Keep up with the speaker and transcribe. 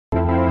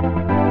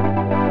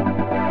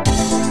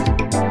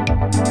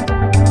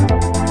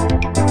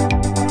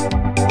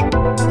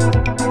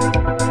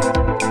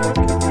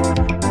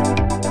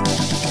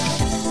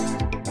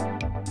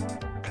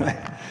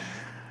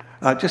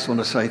I just want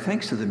to say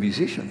thanks to the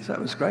musicians.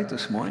 That was great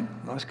this morning.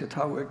 Nice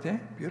guitar work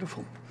there.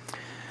 Beautiful.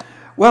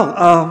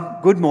 Well,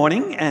 good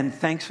morning, and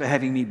thanks for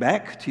having me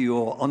back to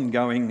your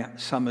ongoing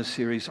summer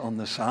series on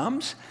the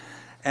Psalms.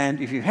 And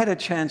if you've had a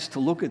chance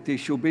to look at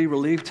this, you'll be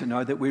relieved to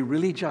know that we're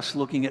really just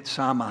looking at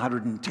Psalm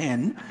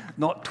 110,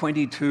 not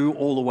 22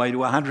 all the way to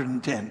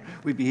 110.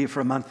 We'd be here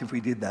for a month if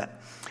we did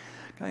that.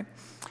 Okay.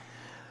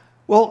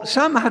 Well,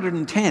 Psalm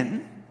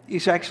 110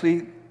 is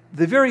actually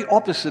the very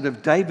opposite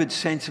of David's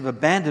sense of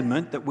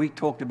abandonment that we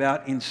talked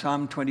about in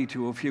Psalm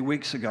 22 a few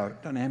weeks ago.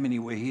 Don't know how many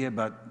were here,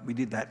 but we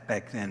did that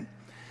back then.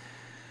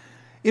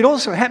 It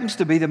also happens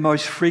to be the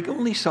most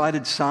frequently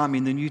cited psalm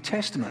in the New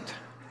Testament.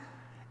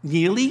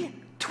 Nearly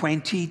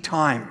 20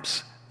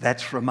 times.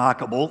 That's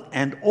remarkable,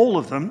 and all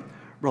of them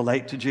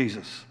relate to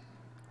Jesus.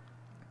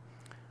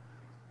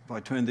 If I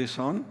turn this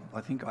on,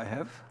 I think I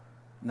have.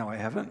 No, I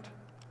haven't.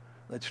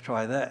 Let's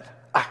try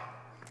that.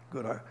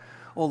 Good.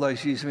 All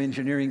those years of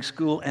engineering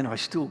school, and I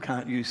still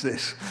can't use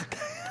this.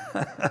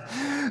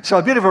 So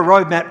a bit of a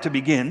roadmap to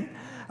begin.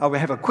 We'll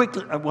have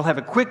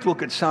a quick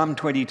look at Psalm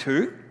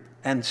 22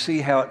 and see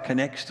how it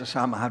connects to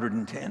Psalm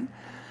 110.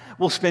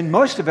 We'll spend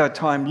most of our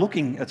time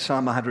looking at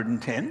Psalm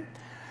 110.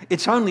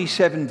 It's only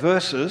 7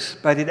 verses,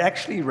 but it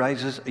actually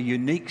raises a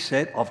unique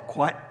set of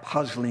quite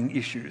puzzling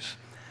issues.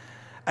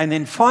 And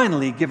then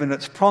finally, given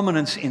its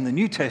prominence in the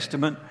New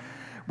Testament,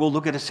 we'll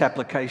look at its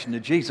application to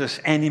Jesus,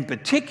 and in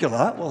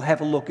particular, we'll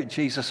have a look at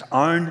Jesus'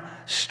 own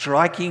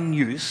striking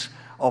use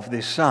of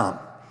this psalm.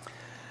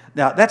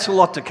 Now, that's a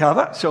lot to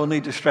cover, so we'll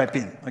need to strap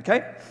in,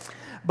 okay?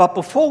 But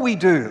before we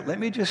do, let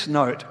me just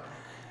note,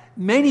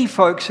 many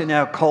folks in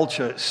our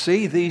culture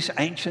see these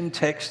ancient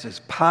texts as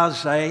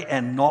passé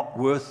and not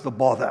worth the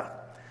bother.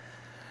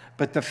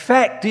 But the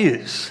fact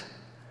is,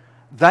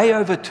 they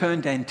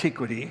overturned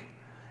antiquity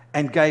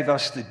and gave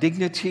us the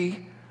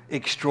dignity,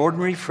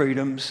 extraordinary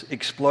freedoms,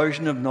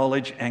 explosion of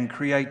knowledge and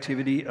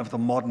creativity of the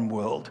modern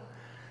world.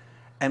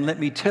 And let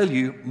me tell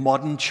you,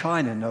 modern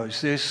China knows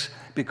this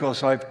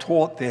because I've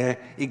taught there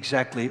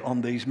exactly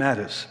on these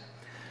matters.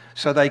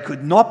 So they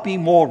could not be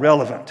more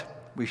relevant.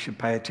 We should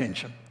pay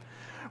attention.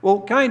 Well,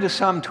 going to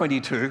Psalm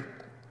 22,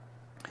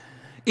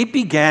 it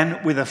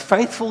began with a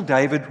faithful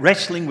David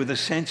wrestling with a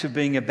sense of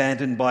being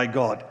abandoned by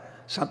God,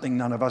 something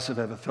none of us have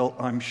ever felt,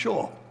 I'm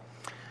sure.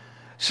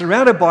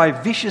 Surrounded by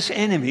vicious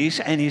enemies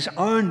and his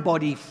own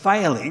body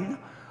failing,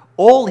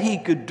 all he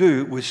could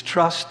do was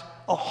trust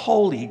a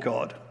holy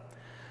God.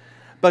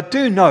 But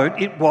do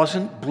note, it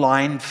wasn't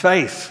blind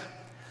faith.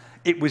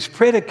 It was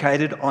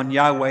predicated on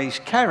Yahweh's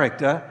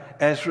character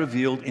as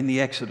revealed in the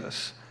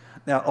Exodus.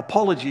 Now,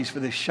 apologies for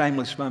this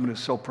shameless moment of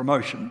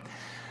self-promotion,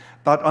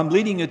 but I'm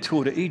leading a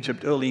tour to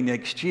Egypt early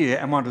next year,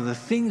 and one of the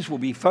things we'll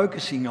be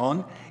focusing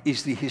on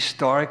is the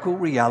historical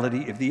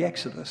reality of the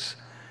Exodus.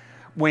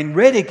 When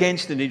read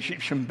against an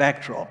Egyptian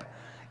backdrop,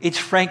 it's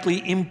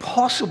frankly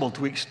impossible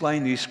to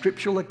explain these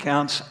scriptural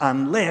accounts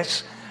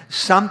unless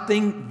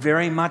something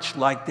very much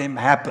like them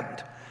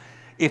happened.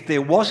 If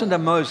there wasn't a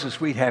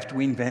Moses, we'd have to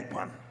invent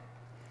one.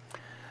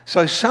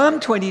 So Psalm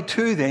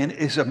 22 then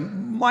is a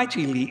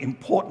mightily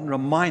important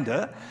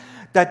reminder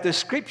that the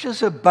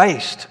scriptures are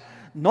based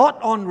not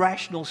on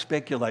rational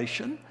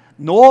speculation,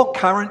 nor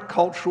current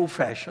cultural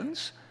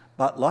fashions,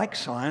 but like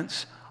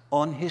science,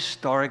 on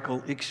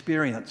historical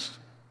experience.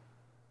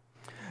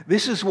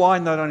 This is why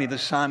not only the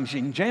Psalms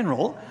in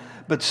general,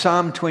 but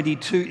Psalm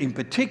 22 in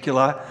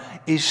particular,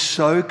 is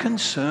so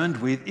concerned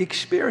with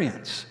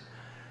experience.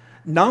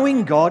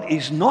 Knowing God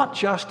is not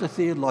just a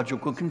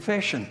theological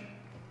confession.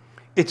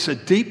 It's a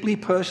deeply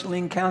personal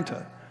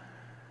encounter,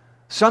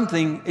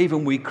 something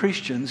even we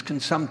Christians can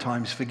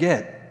sometimes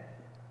forget.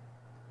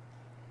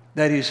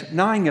 That is,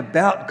 knowing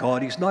about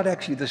God is not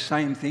actually the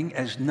same thing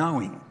as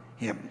knowing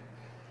Him.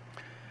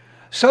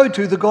 So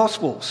too the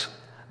Gospels.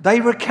 They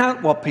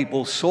recount what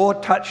people saw,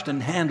 touched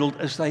and handled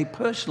as they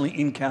personally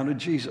encountered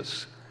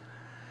Jesus.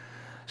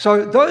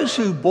 So those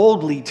who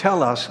boldly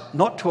tell us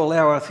not to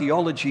allow our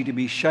theology to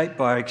be shaped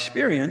by our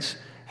experience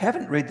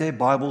haven't read their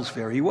Bibles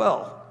very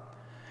well.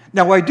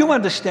 Now, I do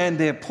understand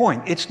their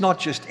point. It's not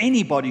just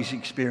anybody's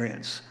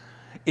experience.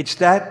 It's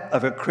that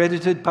of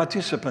accredited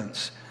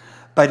participants,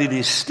 but it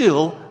is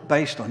still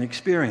based on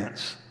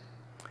experience.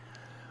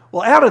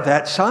 Well, out of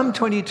that, Psalm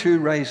 22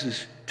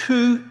 raises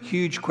 2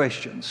 huge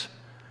questions.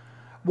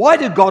 Why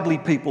do godly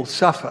people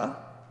suffer,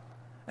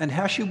 and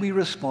how should we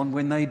respond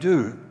when they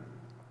do?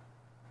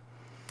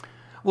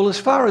 Well, as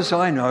far as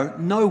I know,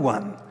 no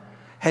one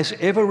has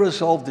ever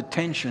resolved the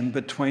tension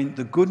between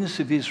the goodness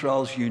of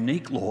Israel's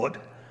unique Lord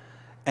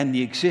and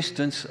the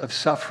existence of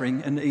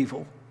suffering and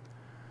evil.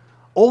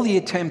 All the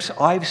attempts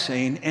I've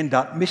seen end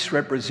up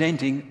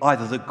misrepresenting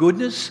either the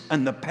goodness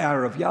and the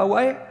power of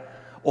Yahweh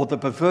or the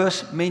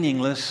perverse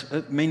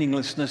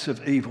meaninglessness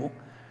of evil,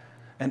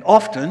 and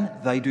often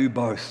they do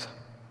both.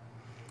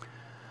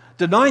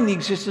 Denying the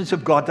existence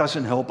of God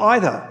doesn't help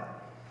either.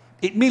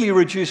 It merely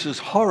reduces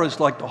horrors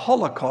like the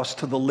Holocaust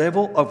to the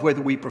level of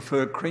whether we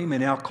prefer cream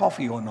in our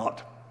coffee or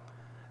not.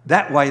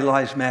 That way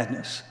lies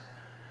madness.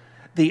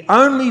 The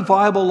only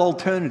viable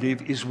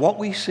alternative is what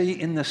we see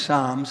in the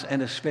Psalms,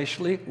 and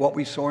especially what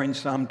we saw in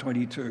Psalm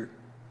 22.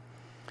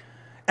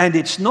 And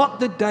it's not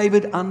that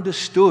David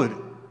understood,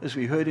 as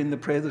we heard in the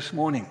prayer this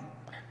morning.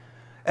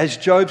 As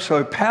Job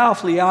so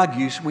powerfully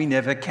argues, we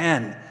never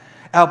can.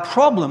 Our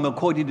problem,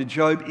 according to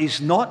Job,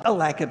 is not a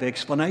lack of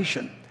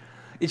explanation.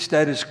 It's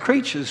that as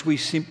creatures, we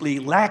simply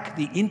lack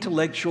the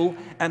intellectual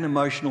and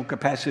emotional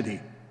capacity.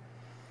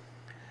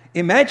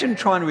 Imagine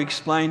trying to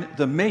explain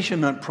the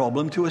measurement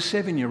problem to a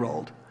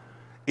 7-year-old.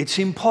 It's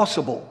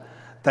impossible.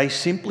 They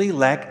simply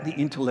lack the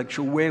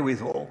intellectual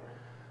wherewithal.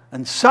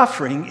 And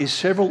suffering is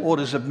several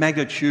orders of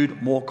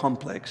magnitude more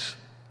complex.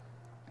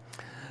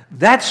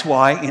 That's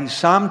why in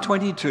Psalm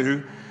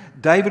 22,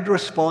 David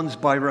responds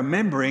by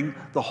remembering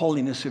the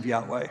holiness of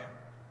Yahweh.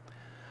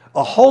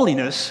 A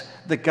holiness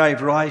that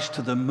gave rise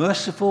to the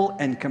merciful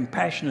and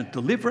compassionate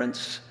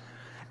deliverance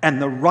and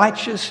the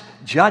righteous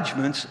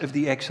judgments of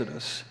the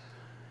Exodus.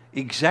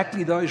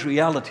 Exactly those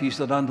realities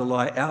that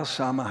underlie our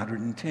Psalm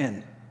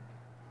 110.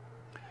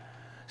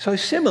 So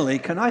similarly,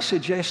 can I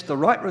suggest the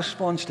right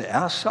response to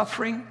our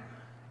suffering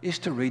is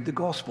to read the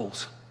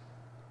Gospels,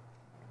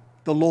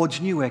 the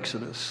Lord's new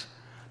Exodus,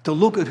 to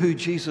look at who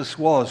Jesus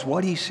was,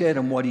 what he said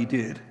and what he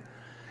did.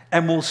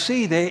 And we'll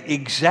see there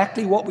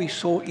exactly what we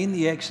saw in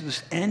the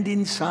Exodus and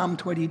in Psalm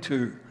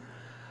 22,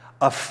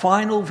 a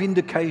final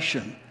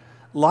vindication,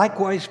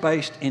 likewise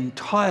based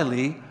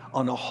entirely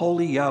on a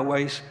holy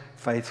Yahweh's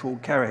faithful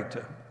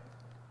character.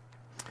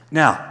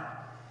 Now,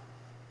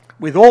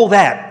 with all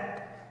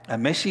that, a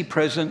messy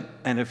present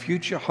and a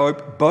future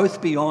hope,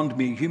 both beyond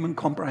mere human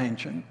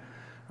comprehension,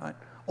 right?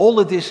 All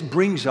of this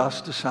brings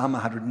us to Psalm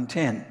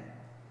 110.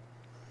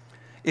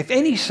 If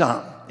any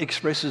psalm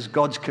expresses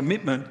God's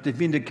commitment to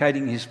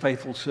vindicating his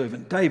faithful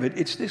servant David,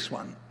 it's this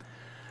one.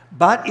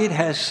 But it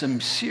has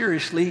some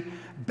seriously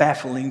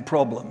baffling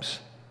problems.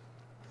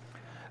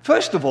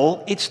 First of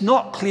all, it's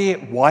not clear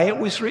why it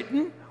was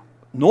written,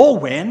 nor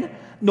when,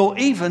 nor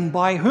even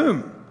by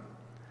whom.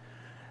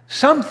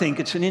 Some think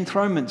it's an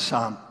enthronement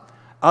psalm,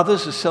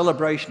 others a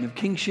celebration of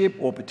kingship,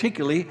 or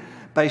particularly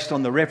based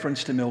on the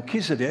reference to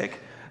Melchizedek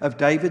of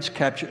David's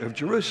capture of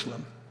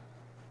Jerusalem,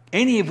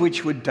 any of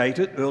which would date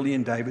it early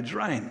in David's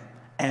reign,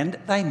 and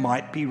they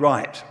might be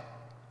right.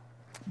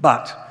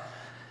 But,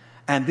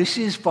 and this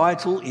is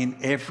vital in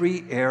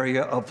every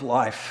area of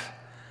life,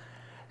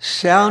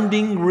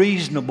 sounding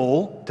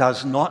reasonable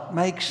does not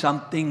make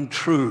something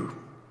true.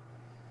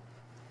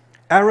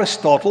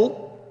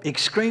 Aristotle,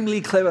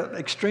 extremely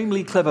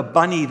clever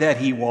bunny that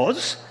he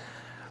was,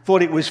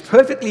 thought it was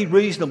perfectly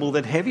reasonable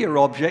that heavier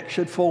objects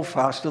should fall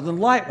faster than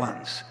light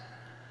ones.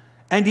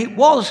 And it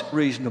was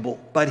reasonable,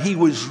 but he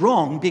was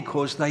wrong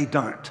because they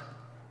don't.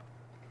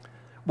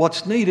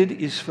 What's needed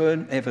is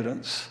firm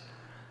evidence.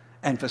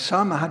 And for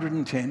Psalm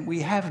 110,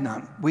 we have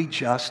none. We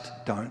just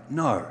don't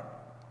know.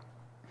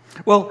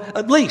 Well,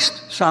 at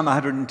least Psalm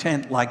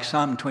 110, like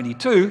Psalm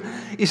 22,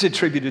 is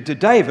attributed to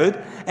David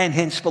and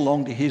hence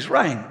belonged to his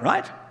reign,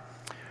 right?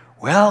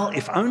 Well,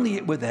 if only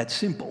it were that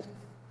simple.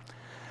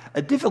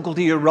 A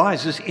difficulty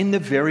arises in the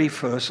very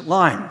first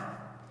line.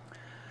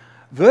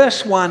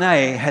 Verse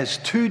 1a has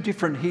two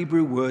different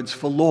Hebrew words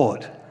for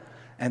Lord,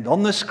 and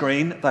on the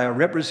screen they are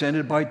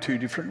represented by two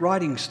different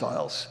writing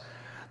styles.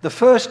 The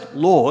first,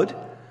 Lord,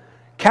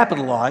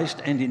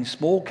 capitalized and in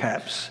small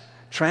caps,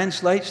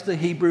 translates the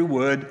Hebrew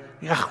word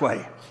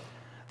Yahweh,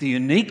 the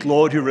unique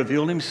Lord who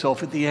revealed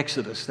himself at the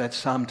Exodus. That's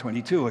Psalm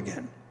 22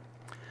 again.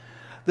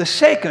 The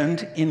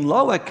second, in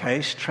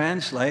lowercase,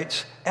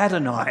 translates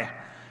Adonai,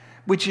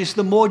 which is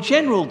the more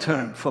general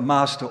term for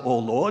master or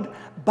Lord,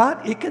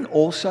 but it can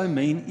also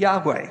mean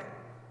Yahweh.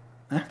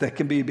 That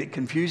can be a bit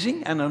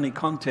confusing, and only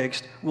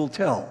context will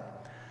tell.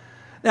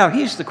 Now,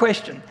 here's the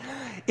question.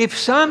 If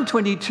Psalm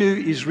 22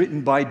 is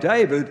written by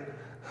David,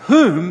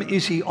 whom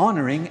is he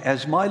honouring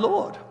as my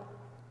Lord?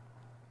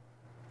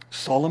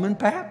 Solomon,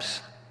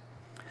 perhaps?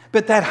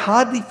 But that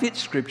hardly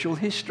fits scriptural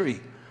history.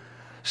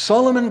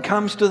 Solomon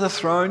comes to the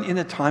throne in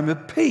a time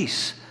of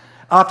peace,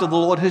 after the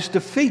Lord has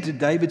defeated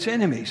David's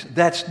enemies.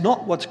 That's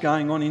not what's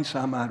going on in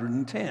Psalm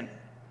 110.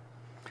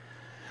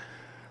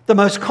 The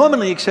most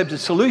commonly accepted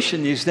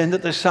solution is then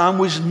that the psalm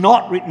was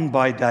not written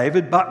by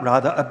David, but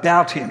rather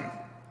about him,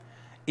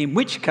 in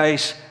which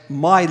case,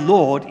 my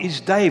Lord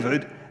is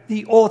David,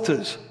 the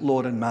author's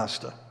Lord and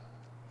Master.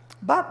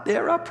 But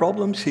there are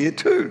problems here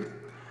too.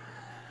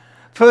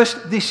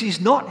 First, this is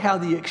not how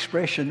the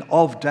expression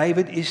of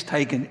David is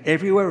taken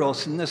everywhere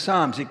else in the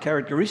Psalms. It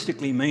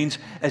characteristically means,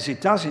 as it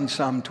does in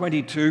Psalm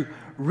 22,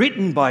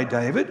 written by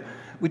David,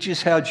 which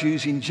is how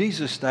Jews in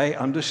Jesus' day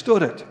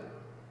understood it.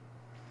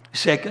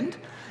 Second,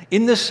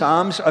 in the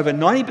Psalms, over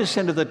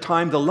 90% of the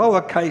time, the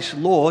lowercase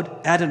Lord,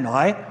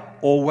 Adonai,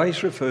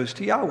 always refers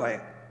to Yahweh.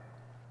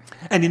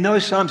 And in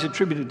those Psalms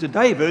attributed to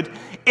David,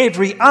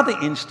 every other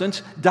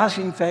instance does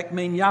in fact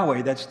mean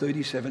Yahweh. That's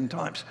 37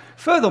 times.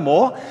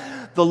 Furthermore,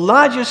 the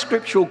largest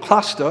scriptural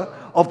cluster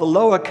of the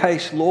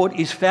lowercase Lord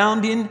is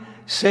found in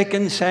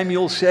 2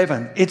 Samuel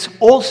 7. It's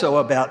also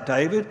about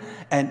David,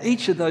 and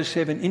each of those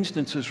 7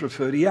 instances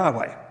refer to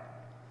Yahweh.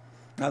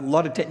 A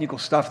lot of technical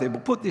stuff there,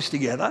 but put this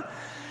together.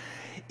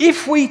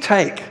 If we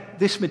take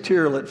this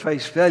material at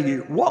face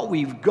value, what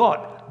we've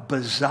got,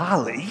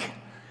 bizarrely,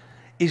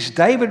 is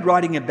David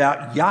writing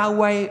about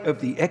Yahweh of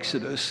the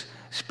Exodus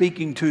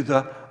speaking to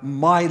the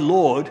my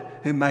Lord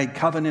who made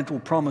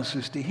covenantal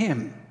promises to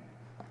him.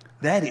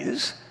 That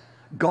is,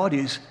 God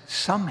is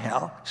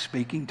somehow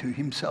speaking to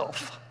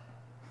himself.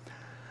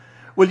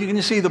 Well, you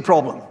can see the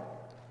problem.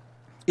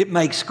 It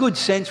makes good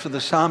sense for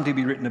the psalm to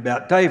be written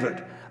about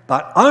David,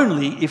 but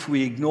only if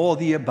we ignore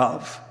the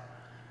above.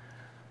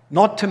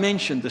 Not to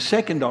mention the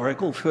second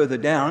oracle further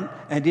down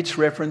and its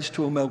reference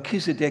to a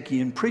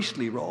Melchizedekian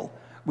priestly role,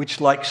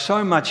 which, like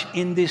so much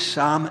in this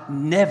psalm,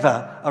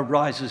 never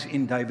arises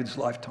in David's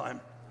lifetime.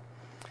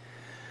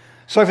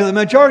 So for the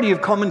majority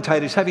of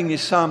commentators, having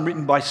this psalm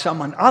written by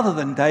someone other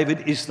than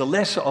David is the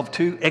lesser of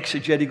two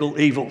exegetical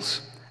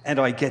evils, and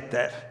I get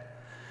that.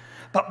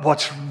 But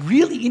what's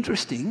really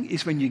interesting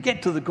is when you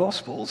get to the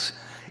Gospels,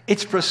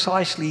 it's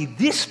precisely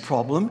this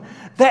problem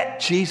that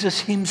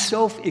Jesus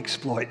himself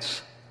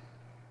exploits.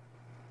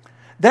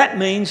 That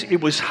means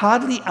it was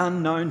hardly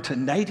unknown to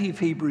native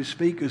Hebrew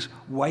speakers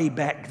way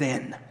back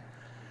then.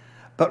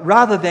 But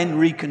rather than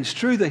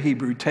reconstrue the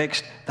Hebrew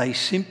text, they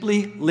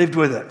simply lived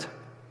with it.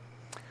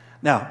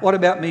 Now, what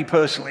about me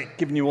personally?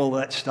 Giving you all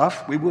that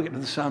stuff. We will get to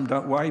the psalm,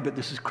 don't worry, but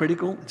this is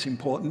critical, it's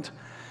important.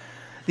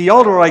 The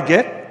older I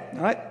get,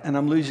 right, and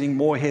I'm losing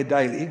more hair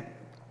daily,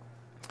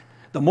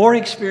 the more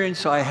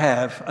experience I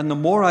have and the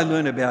more I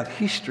learn about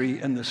history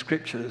and the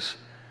scriptures,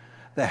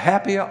 the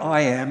happier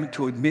I am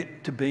to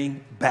admit to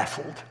being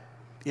baffled.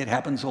 It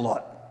happens a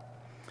lot.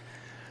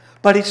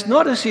 But it's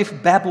not as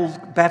if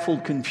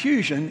baffled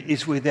confusion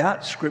is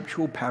without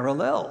scriptural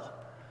parallel.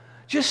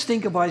 Just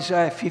think of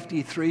Isaiah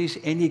 53's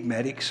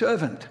enigmatic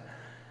servant.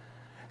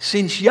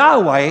 Since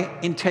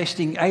Yahweh, in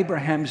testing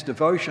Abraham's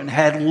devotion,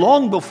 had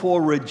long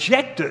before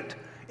rejected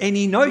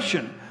any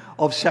notion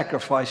of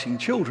sacrificing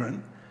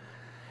children,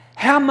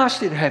 how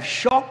must it have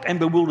shocked and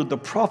bewildered the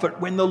prophet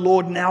when the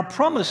Lord now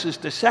promises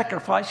to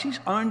sacrifice his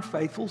own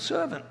faithful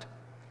servant?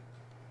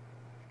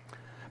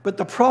 But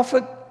the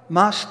prophet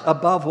must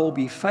above all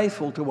be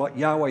faithful to what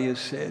Yahweh has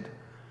said,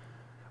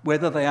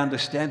 whether they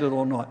understand it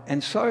or not.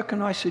 And so,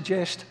 can I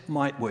suggest,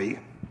 might we?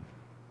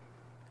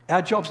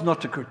 Our job's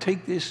not to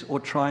critique this or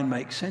try and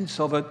make sense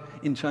of it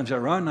in terms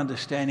of our own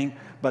understanding,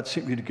 but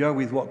simply to go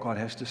with what God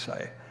has to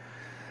say.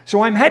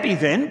 So I'm happy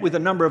then, with a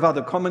number of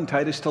other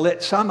commentators, to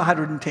let Psalm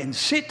 110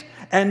 sit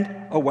and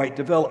await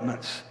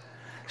developments.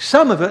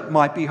 Some of it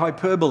might be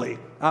hyperbole.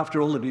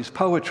 After all, it is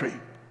poetry.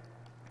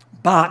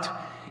 But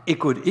it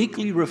could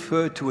equally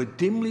refer to a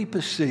dimly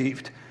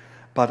perceived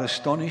but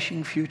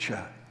astonishing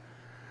future,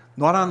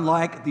 not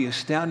unlike the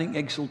astounding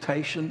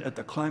exultation at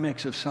the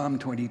climax of Psalm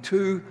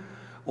 22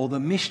 or the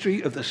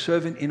mystery of the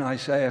servant in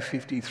Isaiah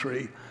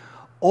 53,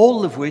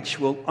 all of which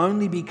will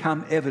only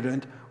become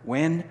evident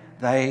when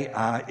they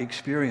are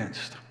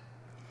experienced.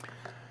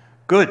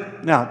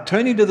 Good. Now,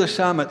 turning to the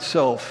psalm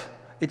itself,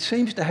 it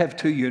seems to have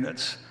two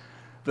units,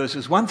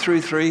 verses 1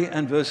 through 3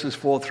 and verses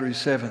 4 through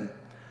 7.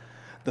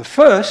 The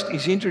first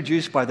is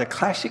introduced by the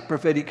classic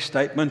prophetic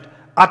statement,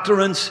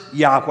 utterance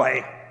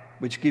Yahweh,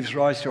 which gives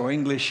rise to our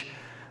English,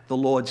 the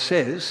Lord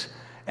says.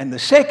 And the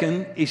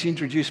second is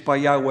introduced by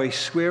Yahweh's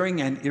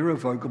swearing and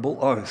irrevocable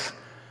oath.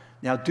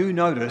 Now do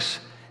notice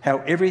how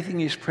everything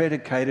is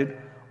predicated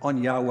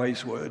on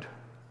Yahweh's word.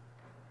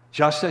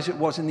 Just as it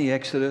was in the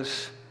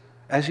Exodus,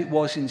 as it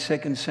was in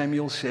 2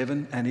 Samuel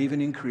 7, and even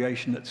in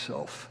creation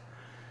itself.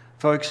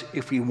 Folks,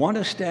 if we want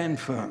to stand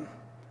firm,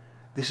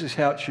 this is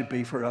how it should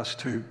be for us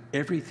too.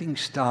 Everything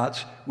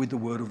starts with the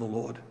word of the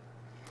Lord.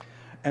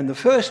 And the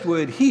first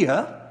word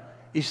here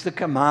is the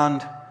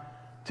command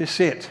to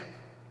sit.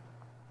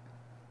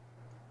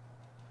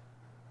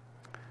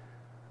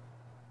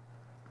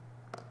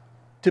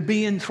 To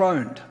be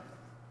enthroned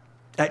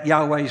at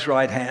Yahweh's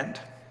right hand.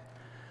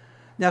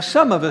 Now,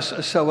 some of us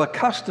are so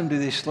accustomed to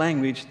this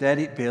language that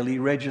it barely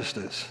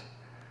registers.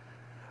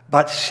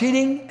 But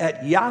sitting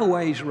at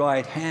Yahweh's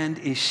right hand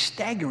is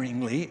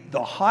staggeringly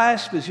the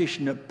highest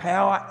position of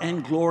power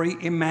and glory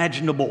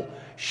imaginable,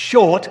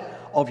 short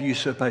of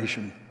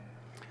usurpation.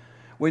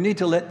 We need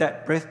to let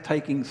that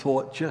breathtaking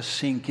thought just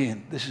sink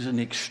in. This is an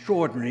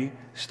extraordinary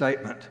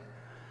statement.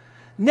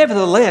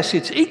 Nevertheless,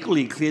 it's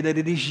equally clear that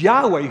it is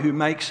Yahweh who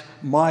makes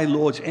my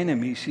Lord's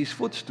enemies his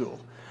footstool.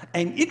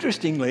 And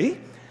interestingly,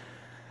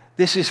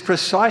 this is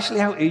precisely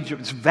how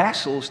Egypt's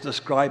vassals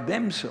described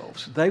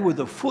themselves. They were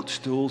the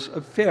footstools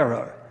of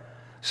Pharaoh.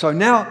 So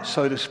now,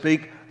 so to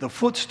speak, the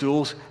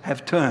footstools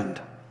have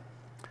turned.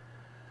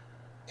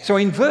 So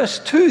in verse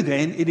 2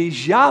 then, it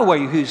is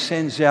Yahweh who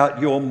sends out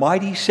your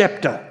mighty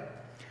scepter,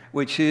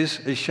 which is,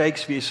 as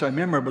Shakespeare so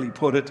memorably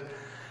put it,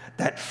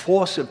 that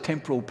force of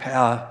temporal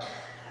power,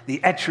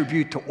 the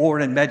attribute to awe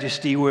and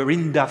majesty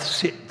wherein doth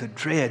sit the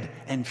dread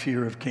and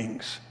fear of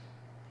kings.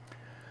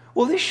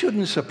 Well, this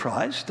shouldn't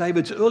surprise.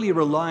 David's early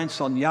reliance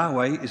on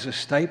Yahweh is a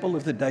staple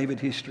of the David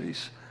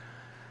histories.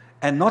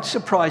 And not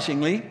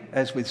surprisingly,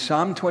 as with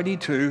Psalm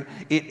 22,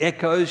 it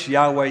echoes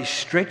Yahweh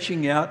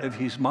stretching out of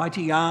his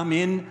mighty arm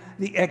in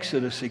the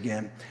Exodus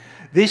again.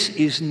 This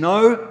is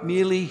no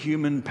merely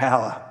human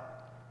power.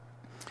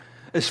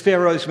 As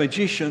Pharaoh's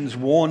magicians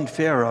warned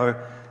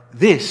Pharaoh,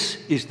 this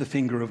is the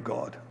finger of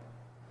God.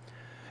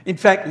 In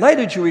fact,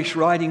 later Jewish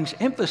writings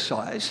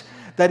emphasize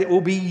that it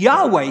will be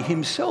Yahweh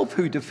himself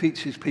who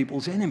defeats his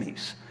people's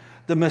enemies.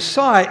 The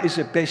Messiah is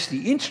at best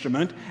the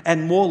instrument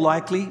and more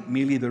likely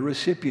merely the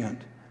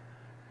recipient.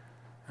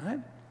 Right?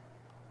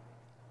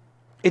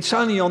 It's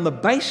only on the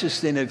basis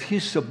then of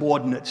his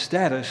subordinate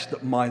status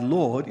that my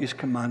Lord is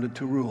commanded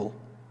to rule.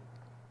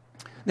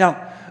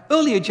 Now,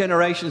 earlier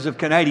generations of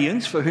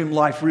Canadians for whom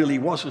life really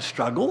was a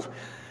struggle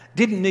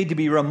didn't need to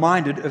be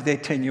reminded of their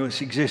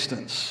tenuous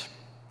existence.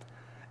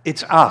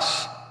 It's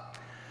us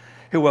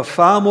who are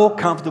far more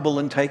comfortable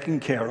and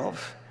taken care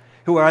of,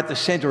 who are at the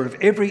centre of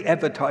every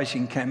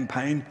advertising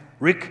campaign.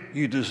 Rick,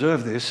 you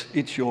deserve this,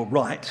 it's your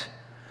right.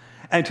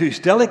 And whose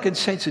delicate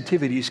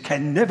sensitivities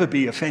can never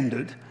be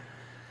offended,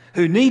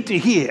 who need to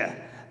hear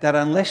that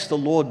unless the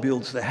Lord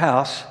builds the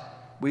house,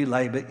 we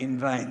labour in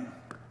vain.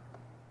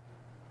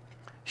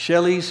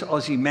 Shelley's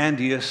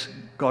Ozymandias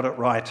got it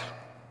right.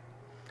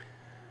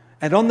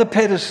 And on the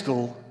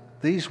pedestal,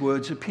 these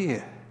words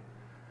appear.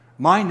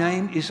 My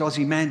name is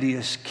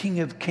Ozymandias, King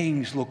of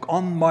Kings. Look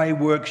on my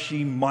works,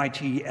 ye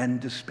mighty, and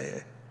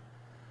despair.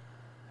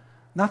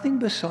 Nothing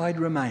beside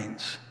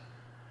remains.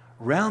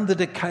 Round the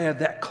decay of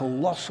that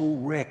colossal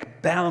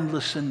wreck,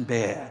 boundless and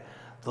bare,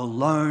 the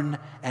lone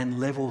and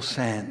level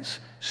sands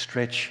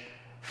stretch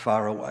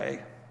far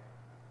away.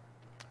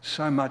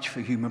 So much for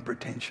human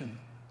pretension.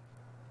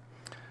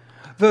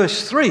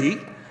 Verse 3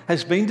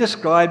 has been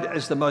described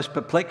as the most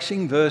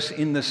perplexing verse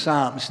in the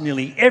Psalms.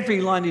 Nearly every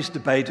line is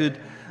debated,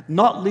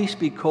 not least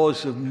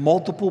because of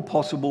multiple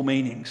possible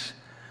meanings.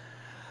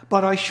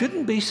 But I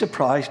shouldn't be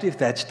surprised if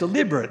that's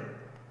deliberate.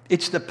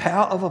 It's the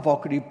power of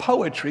evocative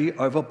poetry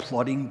over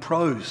plodding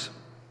prose.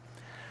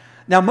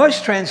 Now,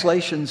 most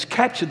translations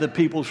capture the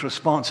people's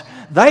response.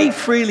 They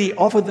freely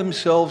offer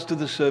themselves to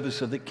the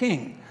service of the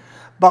king.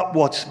 But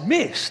what's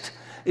missed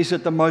is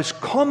that the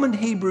most common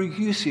Hebrew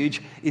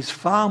usage is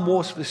far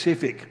more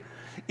specific.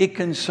 It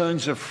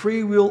concerns a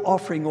free will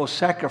offering or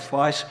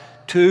sacrifice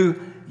to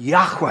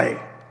Yahweh.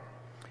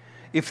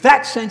 If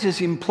that sense is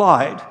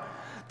implied,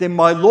 then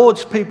my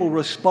Lord's people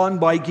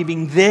respond by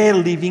giving their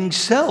living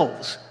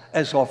selves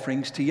as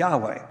offerings to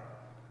Yahweh,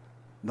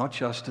 not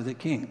just to the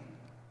king.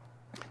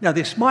 Now,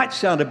 this might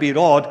sound a bit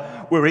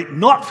odd were it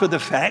not for the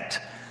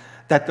fact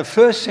that the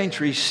first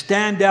century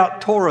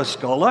standout Torah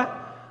scholar,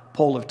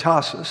 Paul of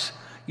Tarsus,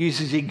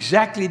 uses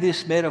exactly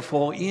this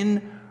metaphor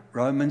in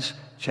Romans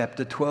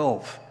chapter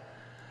 12.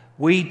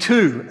 We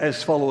too,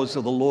 as followers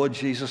of the Lord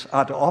Jesus,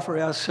 are to offer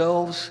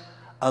ourselves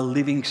a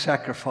living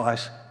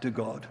sacrifice to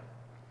God.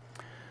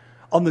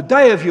 On the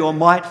day of your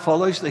might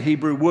follows the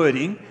Hebrew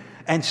wording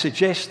and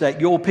suggests that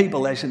your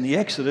people, as in the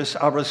Exodus,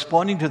 are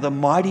responding to the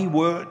mighty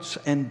words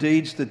and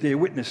deeds that they're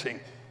witnessing.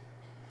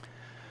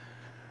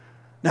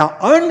 Now,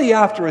 only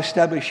after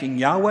establishing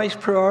Yahweh's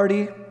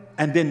priority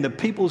and then the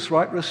people's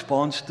right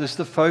response does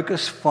the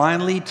focus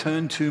finally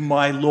turn to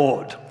my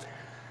Lord.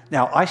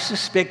 Now, I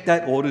suspect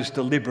that order is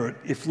deliberate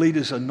if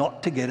leaders are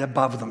not to get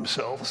above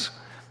themselves,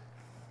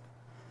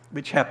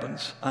 which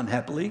happens,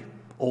 unhappily,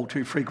 all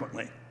too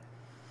frequently.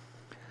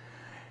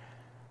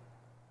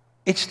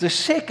 It's the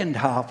second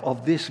half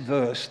of this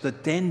verse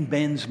that then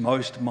bends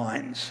most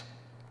minds.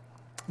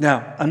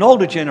 Now, an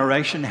older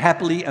generation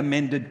happily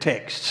amended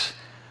texts.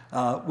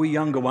 We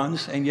younger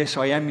ones, and yes,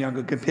 I am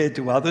younger compared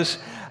to others,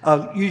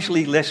 are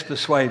usually less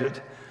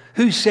persuaded.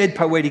 Who said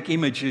poetic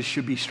images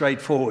should be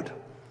straightforward?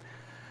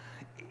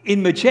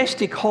 In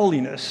majestic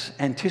holiness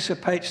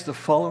anticipates the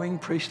following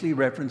priestly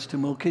reference to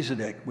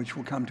Melchizedek, which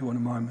we'll come to in a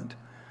moment.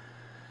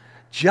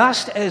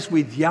 Just as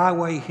with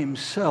Yahweh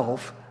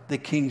himself, the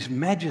king's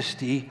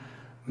majesty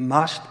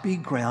must be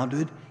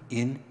grounded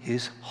in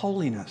his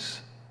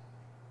holiness.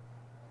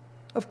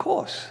 Of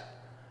course.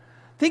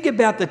 Think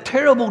about the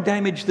terrible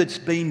damage that's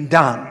been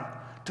done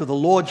to the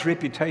Lord's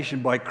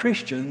reputation by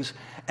Christians,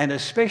 and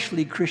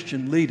especially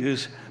Christian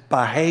leaders,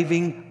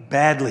 behaving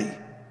badly.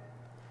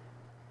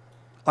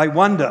 I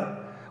wonder,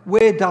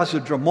 where does a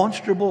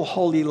demonstrable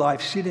holy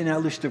life sit in our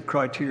list of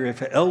criteria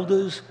for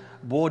elders,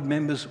 board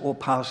members, or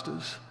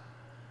pastors?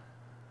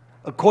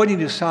 According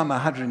to Psalm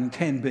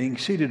 110, being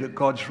seated at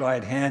God's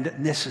right hand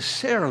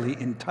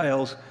necessarily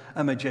entails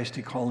a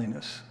majestic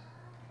holiness.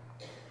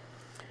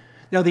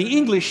 Now, the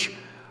English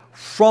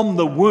 "from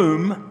the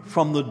womb,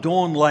 from the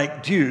dawn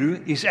like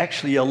dew" is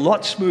actually a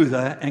lot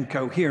smoother and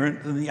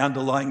coherent than the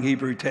underlying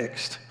Hebrew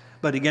text.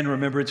 But again,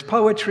 remember, it's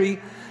poetry,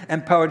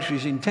 and poetry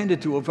is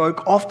intended to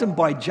evoke, often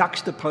by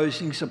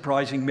juxtaposing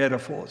surprising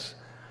metaphors.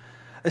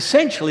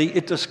 Essentially,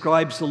 it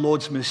describes the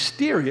Lord's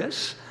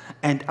mysterious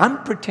and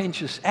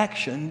unpretentious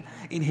action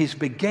in his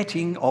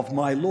begetting of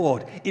my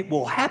Lord. It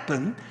will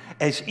happen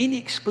as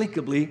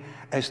inexplicably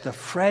as the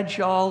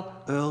fragile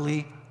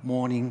early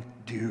morning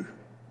dew.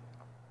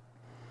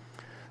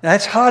 Now,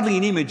 that's hardly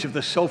an image of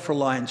the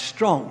self-reliant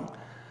strong,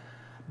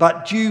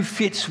 but due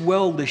fits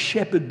well the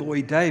shepherd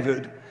boy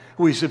David,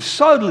 who is of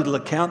so little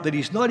account that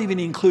he's not even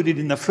included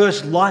in the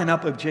first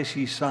lineup of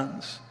Jesse's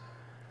sons.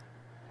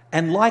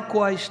 And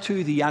likewise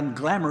to the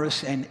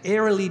unglamorous and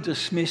airily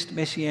dismissed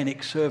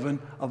messianic servant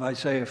of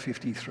Isaiah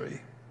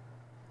 53.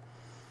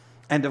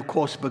 And of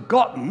course,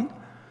 begotten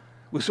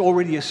was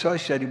already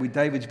associated with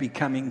David's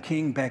becoming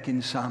king back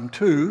in Psalm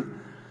 2,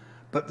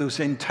 but was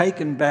then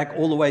taken back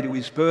all the way to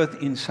his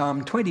birth in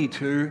Psalm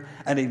 22,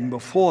 and even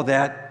before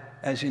that,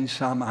 as in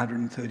Psalm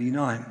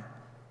 139.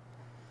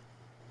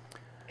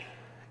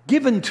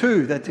 Given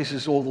too that this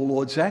is all the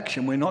Lord's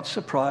action, we're not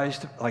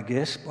surprised, I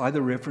guess, by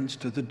the reference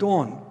to the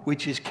dawn,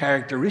 which is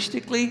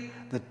characteristically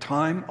the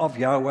time of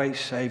Yahweh's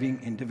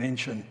saving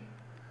intervention.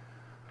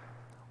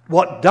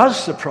 What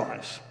does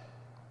surprise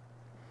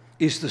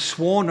is the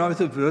sworn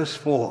oath of verse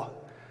 4.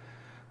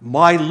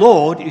 My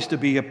Lord is to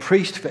be a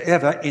priest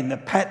forever in the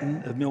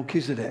pattern of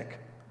Melchizedek.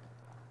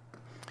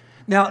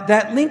 Now,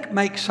 that link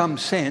makes some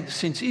sense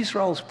since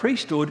Israel's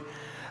priesthood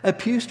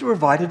appears to have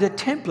provided a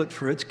template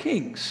for its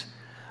kings.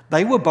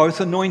 They were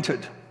both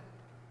anointed.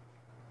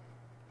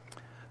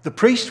 The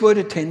priest were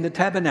to tend the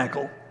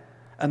tabernacle,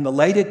 and the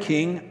later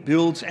king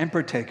builds and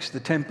protects the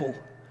temple.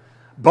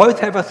 Both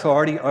have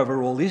authority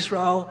over all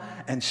Israel,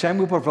 and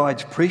Samuel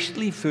provides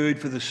priestly food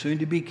for the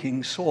soon-to-be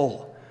king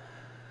Saul.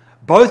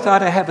 Both are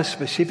to have a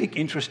specific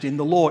interest in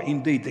the law.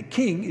 Indeed, the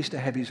king is to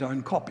have his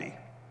own copy.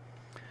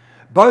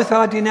 Both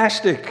are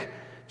dynastic,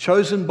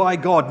 chosen by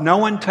God. No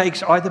one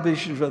takes either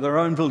position for their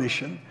own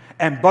volition,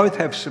 and both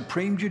have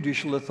supreme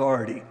judicial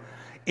authority.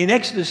 In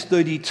Exodus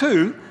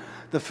 32,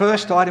 the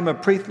first item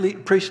of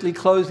priestly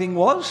clothing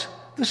was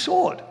the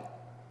sword,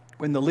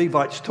 when the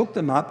Levites took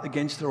them up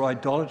against their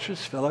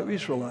idolatrous fellow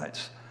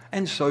Israelites,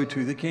 and so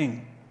too the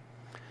king.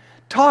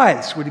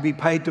 Tithes were to be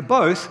paid to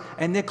both,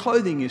 and their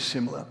clothing is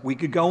similar. We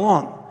could go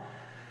on.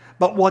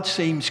 But what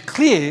seems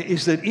clear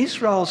is that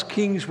Israel's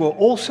kings were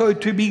also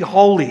to be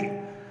holy,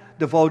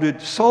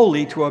 devoted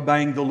solely to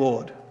obeying the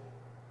Lord.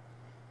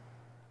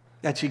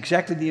 That's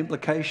exactly the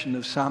implication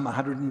of Psalm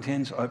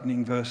 110's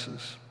opening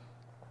verses.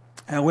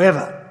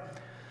 However,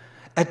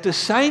 at the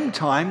same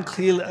time,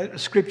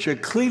 Scripture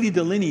clearly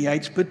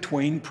delineates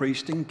between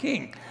priest and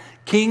king.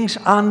 Kings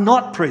are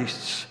not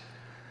priests.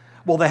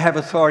 While they have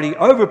authority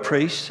over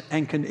priests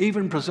and can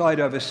even preside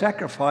over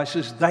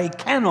sacrifices, they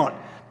cannot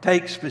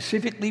take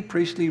specifically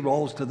priestly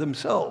roles to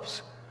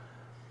themselves,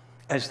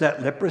 as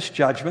that leprous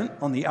judgment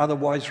on the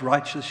otherwise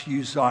righteous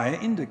Uzziah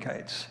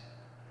indicates.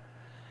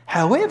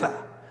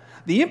 However,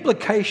 the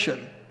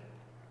implication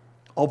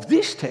of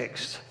this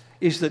text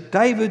is that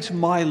David's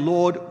my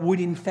Lord would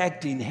in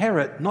fact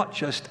inherit not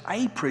just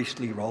a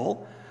priestly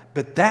role,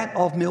 but that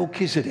of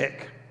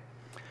Melchizedek,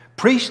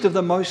 priest of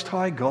the Most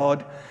High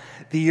God,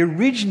 the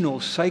original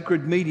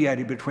sacred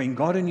mediator between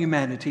God and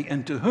humanity,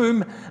 and to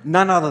whom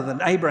none other than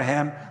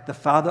Abraham, the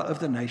father of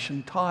the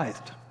nation,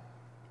 tithed.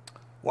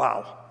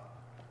 Wow.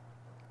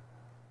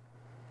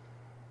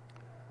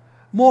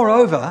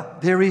 Moreover,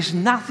 there is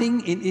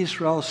nothing in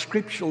Israel's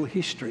scriptural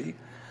history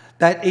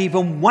that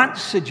even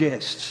once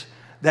suggests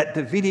that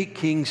Davidic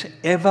kings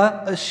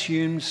ever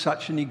assumed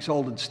such an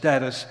exalted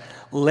status,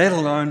 let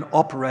alone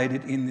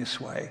operated in this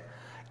way.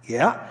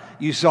 Yeah,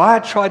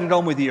 Uzziah tried it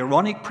on with the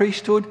Aaronic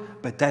priesthood,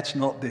 but that's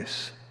not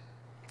this.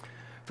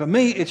 For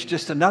me, it's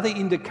just another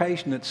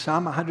indication that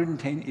Psalm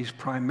 110 is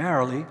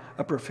primarily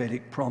a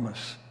prophetic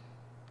promise.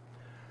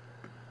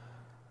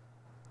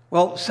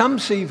 Well, some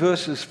see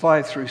verses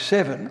 5 through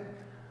 7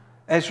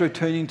 as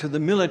returning to the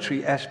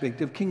military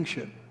aspect of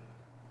kingship.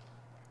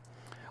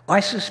 I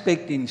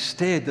suspect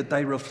instead that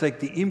they reflect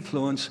the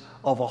influence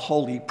of a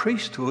holy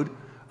priesthood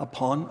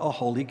upon a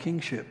holy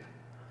kingship.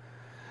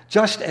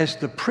 Just as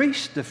the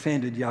priest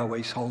defended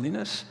Yahweh's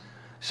holiness,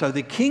 so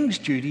the king's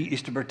duty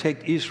is to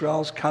protect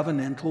Israel's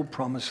covenantal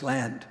promised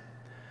land.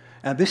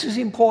 Now, this is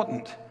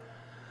important.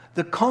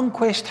 The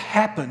conquest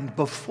happened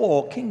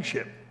before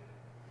kingship.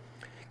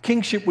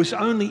 Kingship was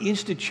only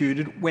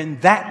instituted when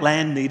that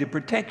land needed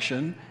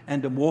protection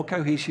and a more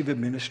cohesive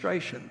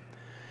administration.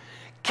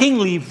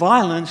 Kingly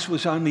violence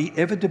was only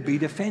ever to be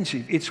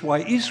defensive. It's why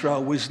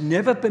Israel was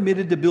never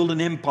permitted to build an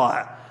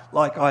empire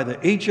like either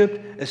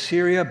Egypt,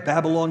 Assyria,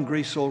 Babylon,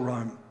 Greece, or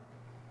Rome.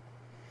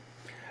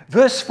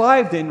 Verse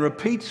 5 then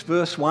repeats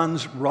verse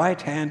 1's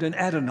right hand and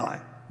Adonai,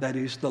 that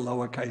is, the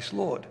lowercase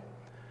Lord.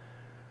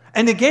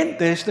 And again,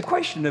 there's the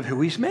question of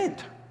who is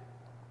meant.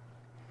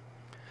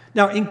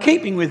 Now, in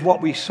keeping with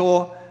what we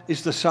saw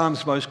is the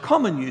Psalm's most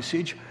common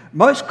usage,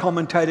 most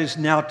commentators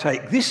now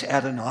take this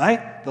Adonai,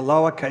 the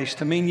lowercase,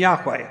 to mean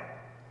Yahweh.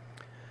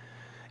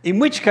 In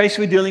which case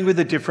we're dealing with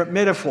a different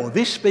metaphor.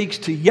 This speaks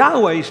to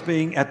Yahweh's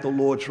being at the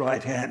Lord's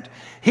right hand.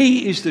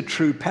 He is the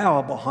true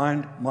power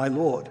behind my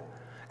Lord.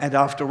 And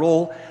after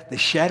all, the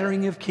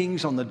shattering of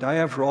kings on the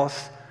day of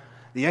wrath,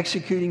 the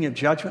executing of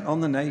judgment on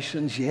the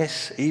nations,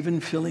 yes, even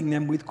filling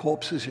them with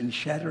corpses and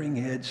shattering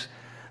heads,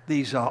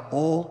 these are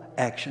all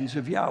actions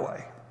of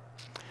Yahweh.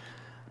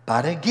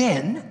 But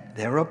again,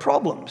 there are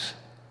problems.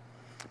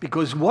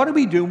 Because what do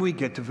we do when we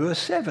get to verse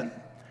 7?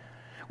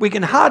 We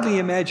can hardly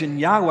imagine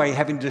Yahweh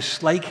having to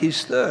slake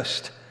his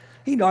thirst,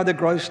 He neither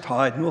grows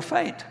tired nor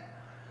faint.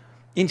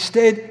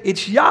 Instead,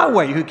 it's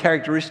Yahweh who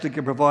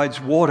characteristically provides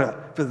water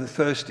for the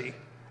thirsty,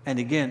 and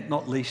again,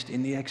 not least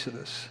in the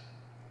Exodus.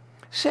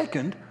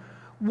 Second,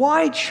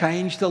 why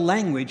change the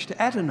language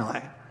to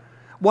Adonai?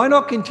 Why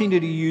not continue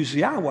to use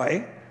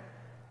Yahweh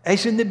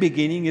as in the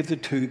beginning of the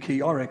two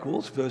key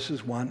oracles,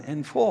 verses 1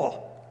 and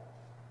 4?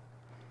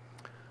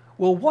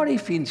 Well, what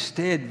if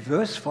instead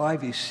verse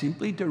 5 is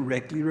simply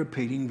directly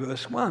repeating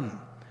verse 1?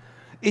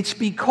 It's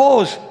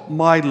because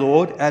my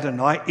Lord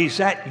Adonai is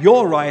at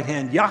your right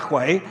hand,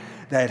 Yahweh,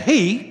 that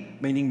he,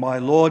 meaning my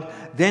Lord,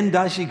 then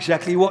does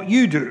exactly what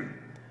you do.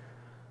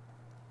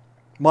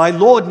 My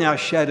Lord now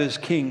shatters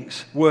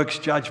kings, works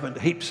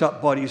judgment, heaps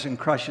up bodies and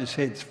crushes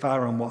heads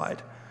far and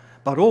wide,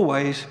 but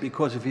always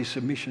because of his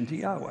submission to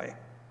Yahweh.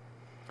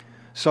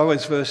 So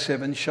as verse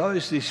 7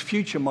 shows, this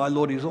future my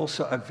Lord is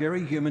also a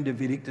very human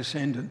Davidic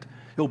descendant.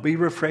 He'll be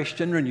refreshed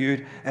and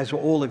renewed as are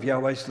all of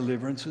Yahweh's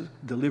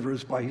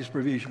deliverers by his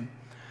provision.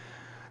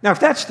 Now, if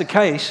that's the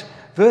case,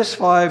 verse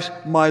 5's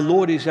my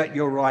Lord is at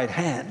your right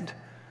hand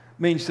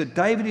means that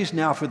David is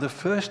now for the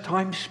first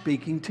time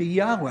speaking to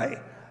Yahweh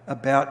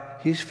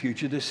about his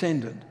future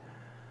descendant.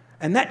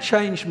 And that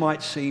change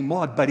might seem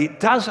odd, but it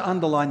does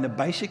underline the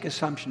basic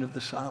assumption of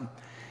the psalm.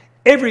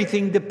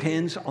 Everything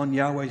depends on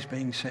Yahweh's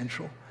being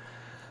central.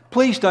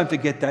 Please don't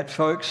forget that,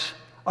 folks.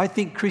 I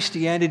think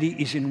Christianity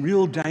is in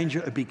real danger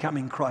of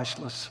becoming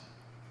Christless.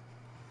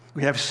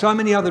 We have so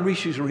many other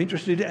issues we're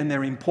interested in, and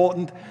they're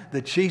important,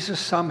 that Jesus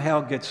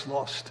somehow gets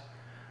lost.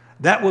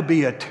 That would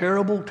be a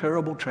terrible,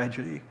 terrible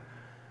tragedy.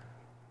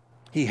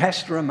 He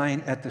has to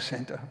remain at the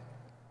center.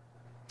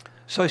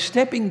 So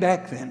stepping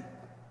back then,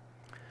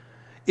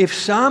 if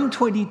Psalm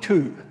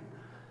 22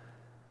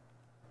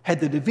 had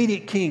the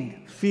Davidic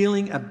king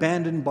feeling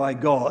abandoned by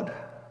God,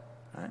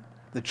 right,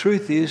 the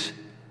truth is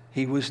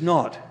he was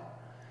not.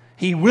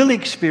 He will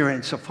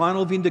experience a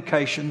final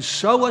vindication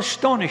so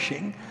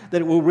astonishing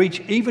that it will reach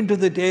even to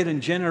the dead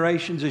and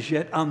generations as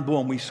yet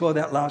unborn. We saw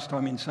that last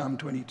time in Psalm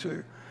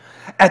 22.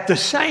 At the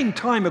same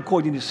time,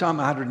 according to Psalm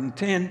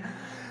 110,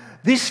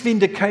 this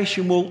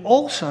vindication will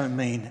also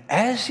mean,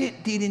 as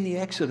it did in the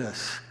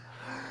Exodus,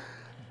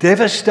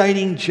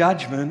 devastating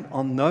judgment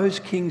on those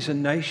kings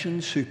and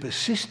nations who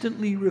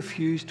persistently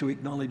refuse to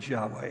acknowledge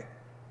Yahweh,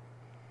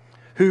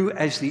 who,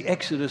 as the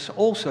Exodus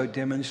also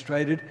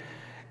demonstrated,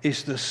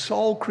 is the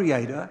sole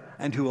creator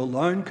and who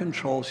alone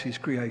controls his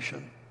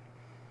creation.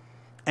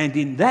 And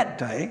in that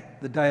day,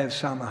 the day of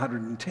Psalm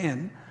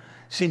 110,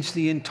 since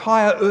the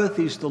entire earth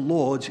is the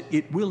Lord's,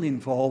 it will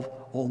involve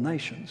all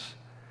nations.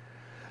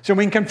 So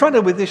when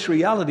confronted with this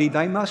reality,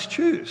 they must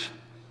choose.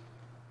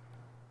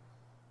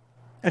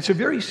 It's a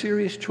very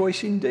serious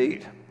choice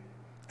indeed.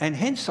 And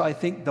hence, I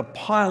think, the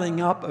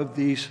piling up of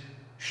these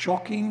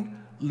shocking,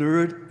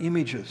 lurid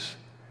images.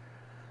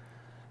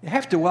 You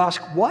have to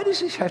ask, why does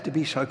this have to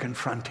be so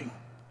confronting?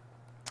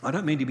 I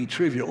don't mean to be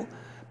trivial,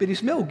 but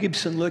is Mel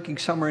Gibson lurking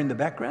somewhere in the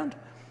background?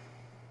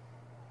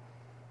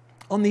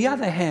 On the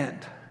other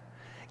hand,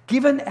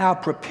 given our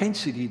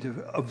propensity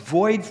to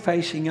avoid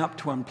facing up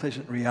to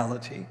unpleasant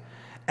reality,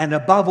 and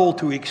above all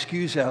to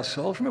excuse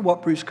ourselves, remember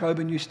what Bruce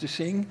Cockburn used to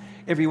sing?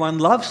 Everyone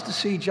loves to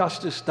see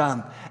justice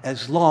done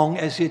as long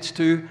as it's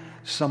to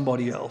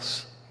somebody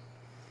else.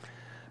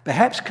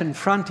 Perhaps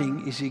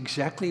confronting is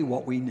exactly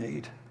what we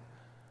need.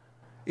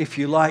 If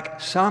you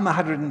like, Psalm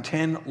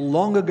 110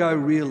 long ago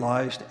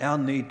realised our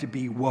need to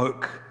be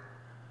woke,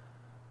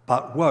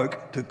 but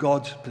woke to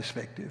God's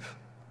perspective.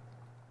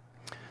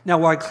 Now,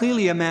 while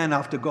clearly a man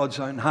after God's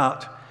own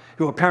heart,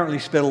 who apparently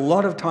spent a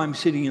lot of time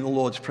sitting in the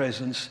Lord's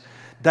presence,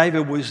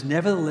 David was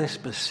nevertheless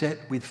beset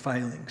with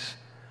failings.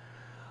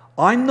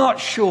 I'm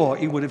not sure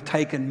it would have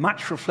taken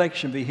much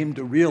reflection for him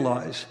to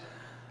realise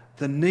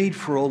the need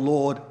for a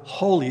Lord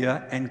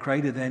holier and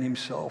greater than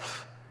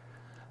himself,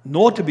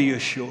 nor to be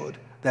assured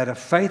that a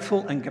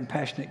faithful and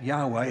compassionate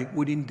Yahweh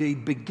would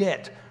indeed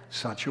beget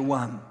such a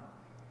one.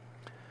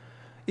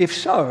 If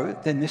so,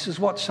 then this is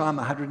what Psalm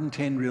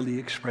 110 really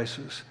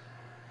expresses: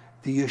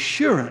 the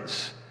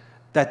assurance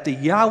that the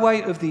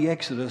Yahweh of the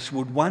Exodus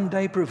would one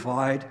day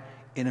provide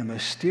in a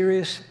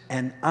mysterious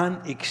and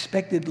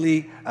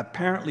unexpectedly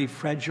apparently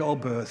fragile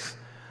birth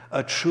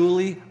a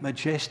truly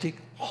majestic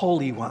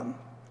holy one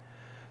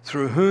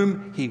through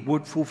whom he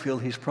would fulfill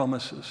his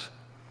promises.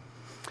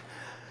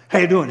 How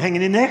you doing?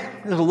 Hanging in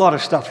there? There's a lot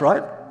of stuff,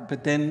 right?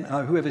 But then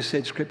whoever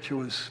said scripture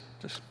was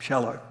just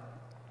shallow.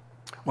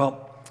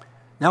 Well,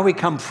 now we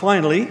come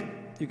finally,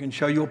 you can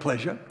show your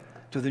pleasure,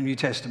 to the New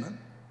Testament.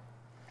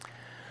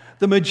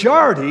 The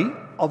majority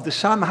of the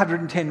Psalm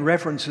 110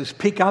 references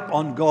pick up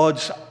on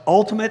God's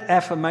ultimate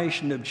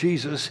affirmation of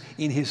Jesus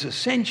in his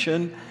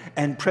ascension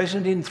and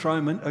present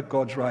enthronement at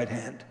God's right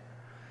hand.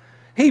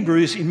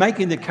 Hebrews, in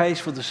making the case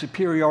for the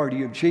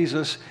superiority of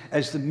Jesus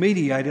as the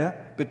mediator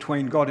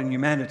between God and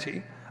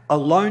humanity,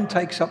 alone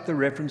takes up the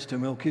reference to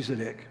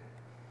Melchizedek.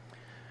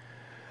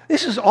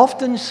 This is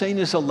often seen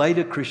as a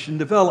later Christian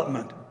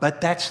development, but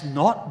that's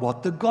not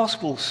what the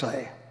Gospels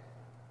say.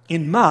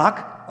 In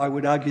Mark, I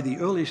would argue the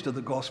earliest of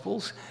the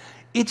Gospels,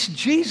 it's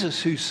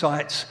Jesus who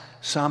cites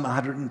Psalm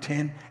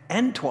 110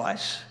 and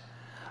twice,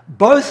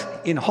 both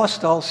in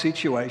hostile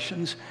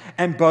situations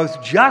and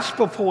both just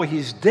before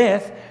his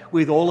death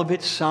with all of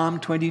its Psalm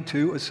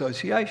 22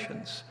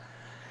 associations.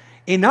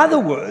 In other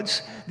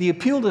words, the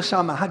appeal to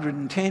Psalm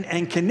 110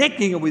 and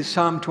connecting it with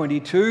Psalm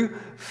 22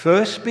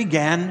 first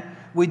began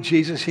with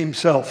Jesus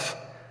himself.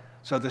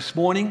 So this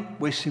morning,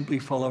 we're simply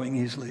following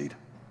his lead.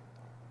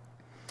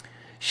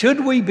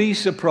 Should we be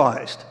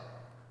surprised?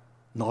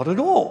 Not at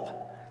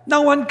all.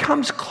 No one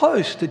comes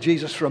close to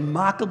Jesus'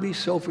 remarkably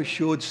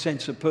self-assured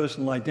sense of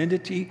personal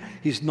identity,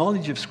 his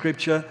knowledge of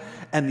Scripture,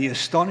 and the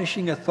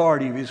astonishing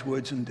authority of his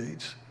words and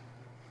deeds.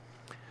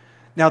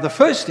 Now, the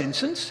first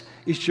instance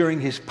is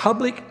during his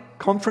public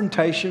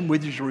confrontation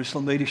with the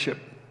Jerusalem leadership.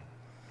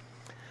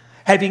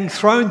 Having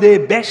thrown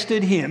their best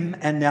at him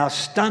and now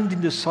stunned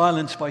into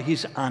silence by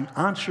his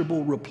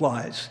unanswerable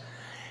replies,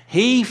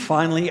 he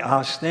finally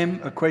asked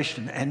them a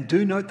question. And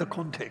do note the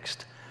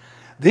context.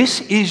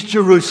 This is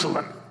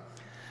Jerusalem,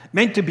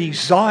 meant to be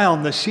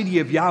Zion, the city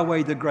of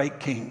Yahweh, the great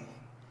King.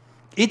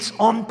 It's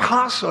on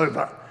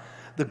Passover,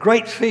 the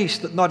great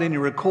feast that not only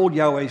recalled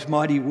Yahweh's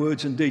mighty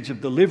words and deeds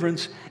of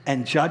deliverance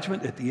and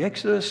judgment at the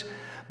Exodus,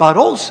 but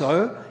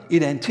also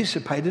it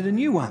anticipated a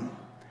new one.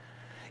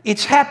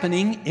 It's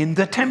happening in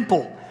the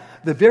temple,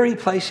 the very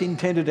place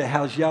intended to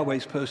house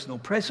Yahweh's personal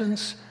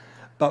presence,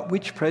 but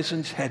which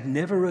presence had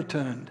never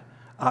returned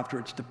after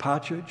its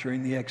departure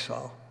during the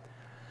exile.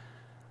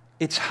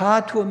 It's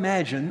hard to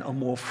imagine a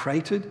more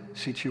freighted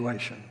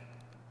situation.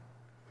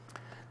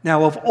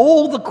 Now, of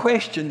all the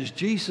questions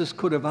Jesus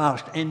could have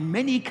asked, and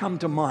many come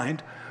to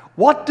mind,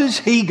 what does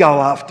he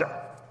go after?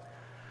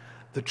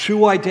 The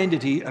true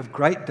identity of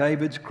great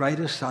David's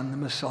greatest son, the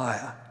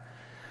Messiah.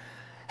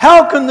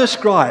 How can the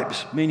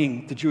scribes,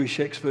 meaning the Jewish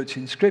experts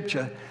in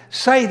Scripture,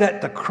 say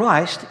that the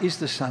Christ is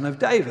the son of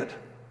David?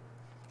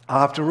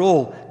 After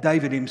all,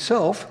 David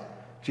himself,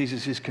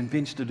 Jesus is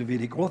convinced of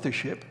Davidic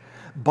authorship,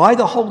 by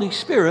the Holy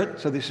Spirit,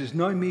 so this is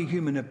no mere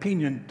human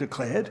opinion,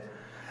 declared,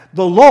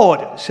 "The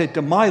Lord said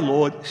to my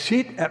Lord,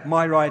 sit at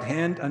my right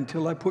hand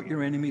until I put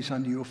your enemies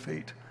under your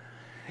feet."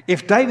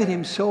 If David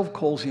himself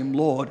calls him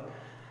Lord,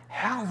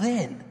 how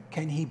then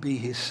can he be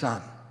his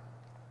son?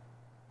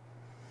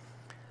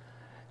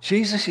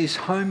 Jesus is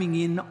homing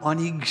in on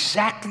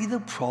exactly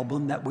the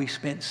problem that we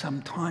spent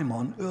some time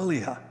on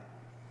earlier.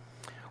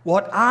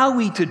 What are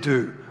we to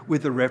do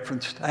with the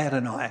reference to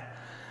Adonai,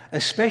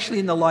 especially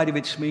in the light of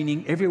its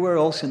meaning everywhere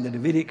else in the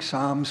Davidic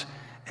Psalms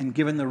and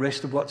given the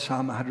rest of what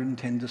Psalm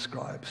 110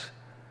 describes?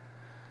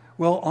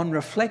 Well, on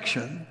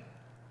reflection,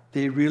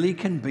 there really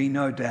can be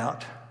no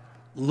doubt.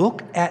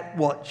 Look at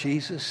what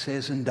Jesus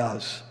says and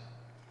does.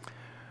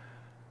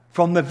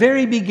 From the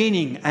very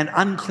beginning, an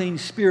unclean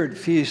spirit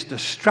fears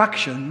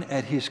destruction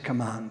at his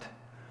command.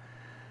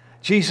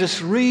 Jesus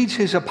reads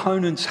his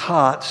opponents'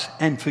 hearts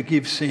and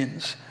forgives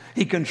sins.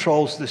 He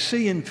controls the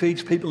sea and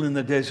feeds people in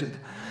the desert.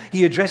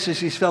 He addresses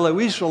his fellow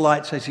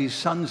Israelites as his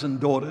sons and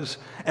daughters.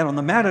 And on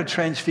the Mount of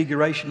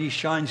Transfiguration, he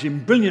shines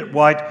in brilliant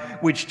white,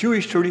 which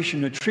Jewish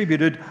tradition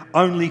attributed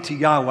only to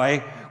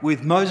Yahweh,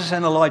 with Moses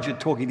and Elijah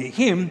talking to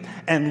him,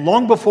 and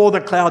long before the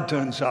cloud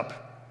turns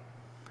up.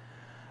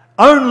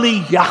 Only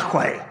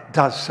Yahweh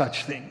does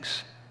such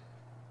things.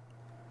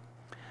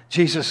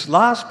 Jesus'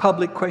 last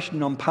public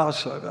question on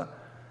Passover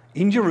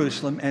in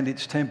Jerusalem and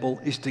its temple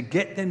is to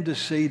get them to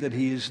see that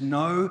he is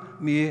no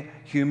mere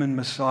human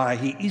Messiah.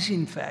 He is,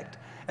 in fact,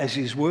 as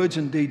his words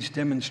and deeds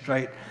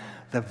demonstrate,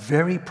 the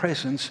very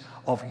presence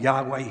of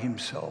Yahweh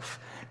himself.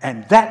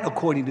 And that,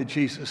 according to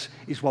Jesus,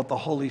 is what the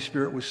Holy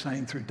Spirit was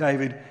saying through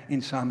David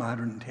in Psalm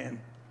 110.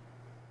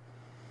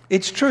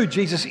 It's true,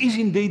 Jesus is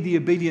indeed the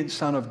obedient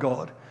Son of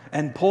God.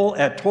 And Paul,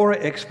 our Torah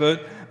expert,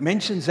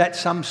 mentions that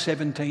some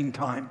 17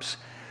 times.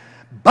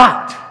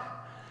 But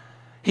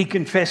he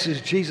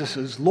confesses Jesus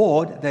as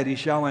Lord, that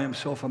is Yahweh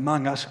himself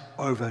among us,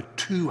 over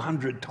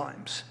 200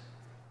 times.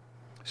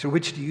 So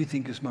which do you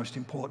think is most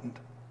important?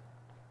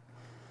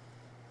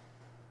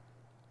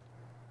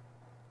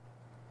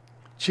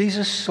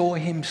 Jesus saw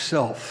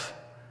himself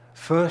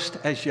first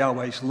as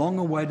Yahweh's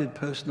long-awaited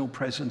personal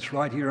presence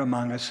right here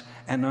among us,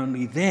 and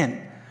only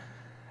then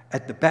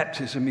at the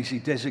baptism is he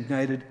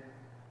designated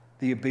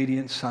the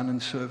obedient son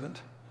and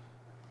servant.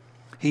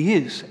 He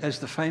is, as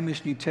the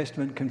famous New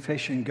Testament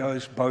confession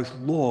goes, both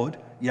Lord,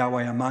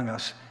 Yahweh among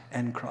us,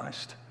 and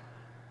Christ.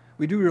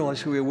 We do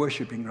realize who we're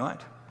worshipping, right?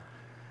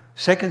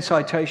 Second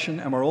citation,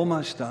 and we're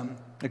almost done,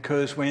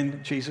 occurs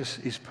when Jesus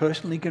is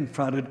personally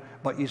confronted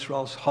by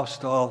Israel's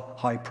hostile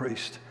high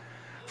priest.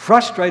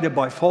 Frustrated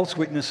by false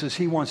witnesses,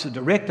 he wants a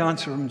direct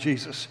answer from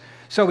Jesus.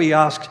 So he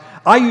asks,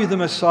 "Are you the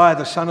Messiah,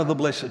 the Son of the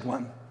Blessed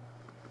One?"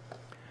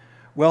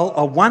 Well,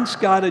 a once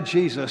guarded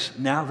Jesus,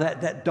 now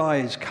that that die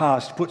is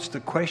cast, puts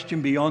the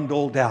question beyond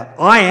all doubt.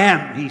 "I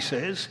am," he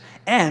says,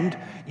 "and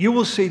you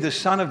will see the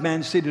Son of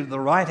Man seated at the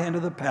right hand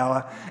of the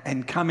power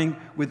and coming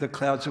with the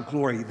clouds of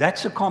glory."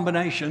 That's a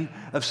combination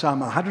of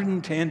Psalm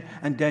 110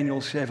 and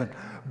Daniel 7,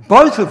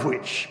 both of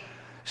which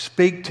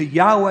speak to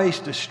Yahweh's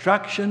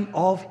destruction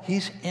of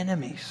his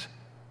enemies.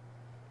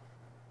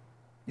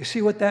 You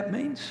see what that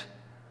means?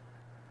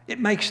 It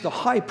makes the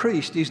high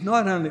priest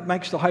not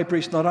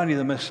only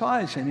the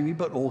Messiah's enemy,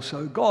 but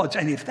also God's.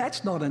 And if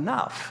that's not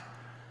enough,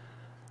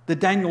 the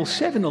Daniel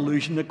 7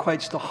 allusion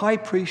equates the high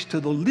priest to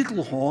the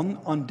little horn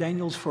on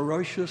Daniel's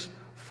ferocious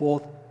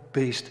fourth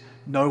beast.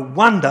 No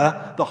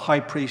wonder the high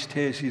priest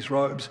tears his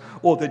robes,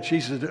 or that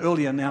Jesus had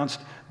earlier announced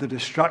the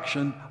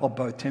destruction of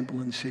both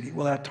temple and city.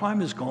 Well, our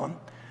time is gone,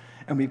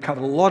 and we've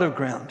covered a lot of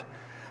ground,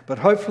 but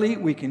hopefully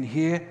we can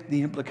hear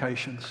the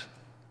implications.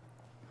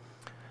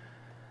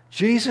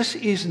 Jesus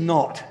is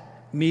not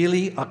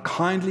merely a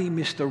kindly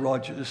Mr.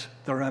 Rogers,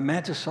 the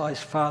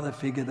romanticised father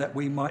figure that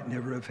we might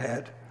never have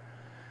had.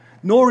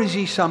 Nor is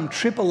he some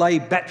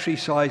AAA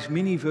battery-sized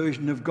mini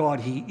version of God.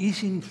 He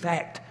is, in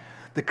fact,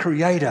 the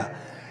Creator,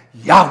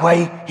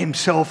 Yahweh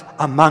himself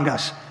among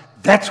us.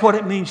 That's what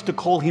it means to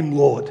call him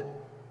Lord.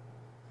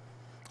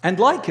 And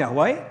like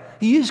Yahweh,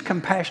 he is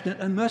compassionate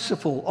and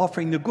merciful,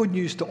 offering the good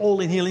news to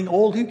all and healing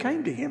all who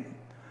came to him.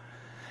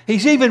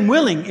 He's even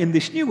willing in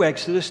this new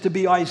Exodus to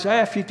be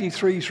Isaiah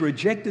 53's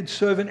rejected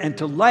servant and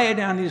to lay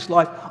down his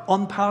life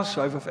on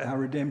Passover for our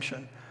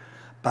redemption.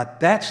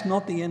 But that's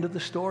not the end of the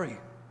story.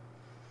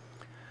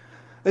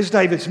 As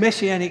David's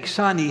messianic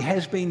son, he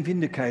has been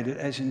vindicated,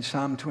 as in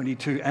Psalm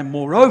 22. And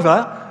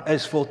moreover,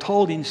 as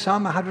foretold in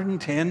Psalm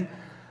 110,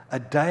 a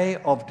day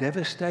of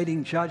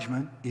devastating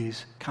judgment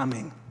is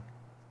coming.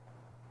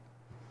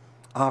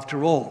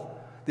 After all,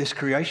 this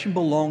creation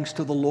belongs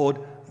to the Lord,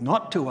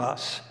 not to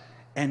us,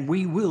 and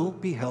we will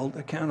be held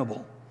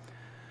accountable.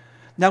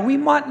 Now, we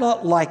might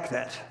not like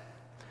that,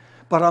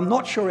 but I'm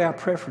not sure our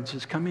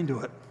preferences come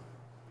into it.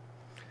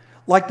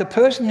 Like the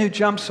person who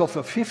jumps off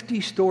a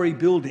 50-story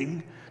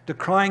building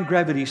decrying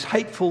gravity's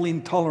hateful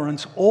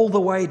intolerance all the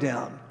way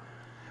down,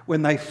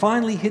 when they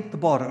finally hit the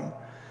bottom,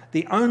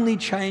 the only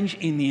change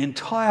in the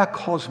entire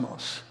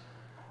cosmos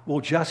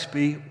will just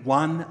be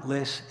one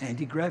less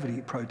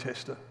anti-gravity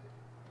protester.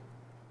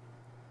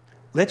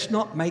 Let's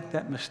not make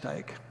that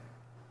mistake.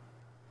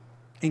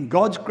 In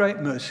God's great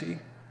mercy,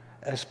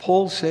 as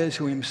Paul says,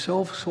 who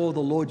himself saw the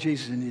Lord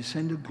Jesus in his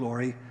ascended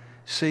glory,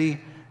 see,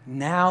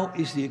 now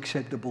is the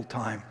acceptable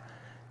time.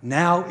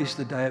 Now is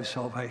the day of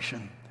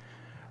salvation.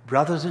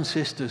 Brothers and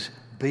sisters,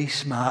 be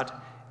smart.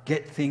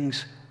 Get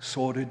things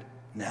sorted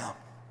now.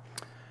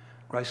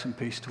 Grace and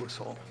peace to us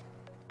all.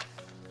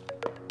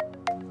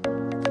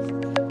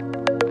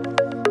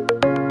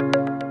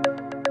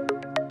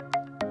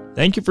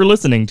 Thank you for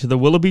listening to the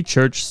Willoughby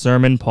Church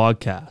Sermon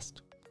Podcast.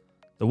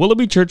 The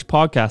Willoughby Church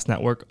Podcast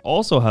Network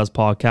also has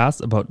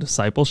podcasts about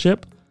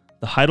discipleship,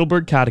 the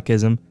Heidelberg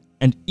Catechism,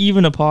 and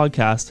even a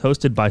podcast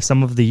hosted by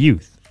some of the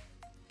youth.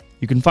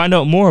 You can find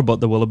out more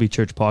about the Willoughby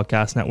Church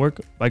Podcast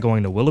Network by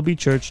going to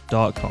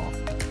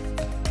willoughbychurch.com.